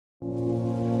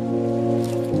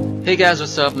Hey guys,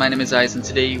 what's up? My name is Ice and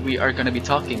today we are going to be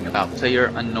talking about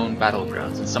PlayerUnknown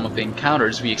Battlegrounds and some of the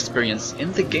encounters we experience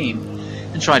in the game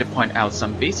and try to point out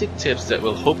some basic tips that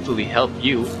will hopefully help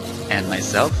you and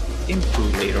myself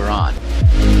improve later on.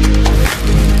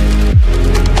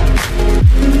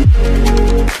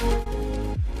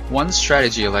 One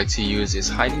strategy I like to use is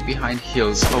hiding behind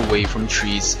hills away from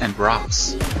trees and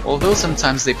rocks. Although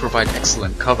sometimes they provide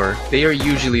excellent cover, they are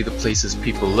usually the places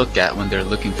people look at when they're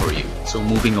looking for you, so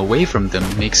moving away from them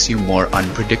makes you more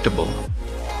unpredictable.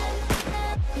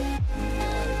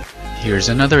 Here's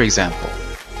another example.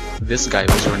 This guy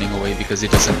was running away because he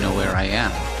doesn't know where I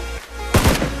am.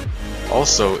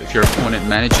 Also, if your opponent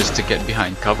manages to get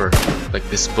behind cover, like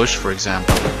this bush for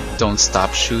example, don't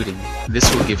stop shooting.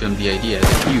 This will give him the idea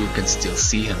that you can still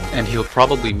see him, and he'll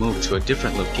probably move to a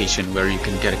different location where you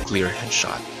can get a clear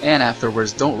headshot. And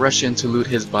afterwards, don't rush in to loot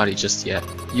his body just yet.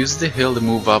 Use the hill to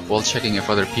move up while checking if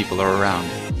other people are around.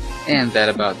 And that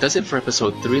about does it for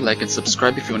episode 3. Like and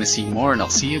subscribe if you want to see more, and I'll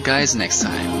see you guys next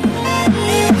time.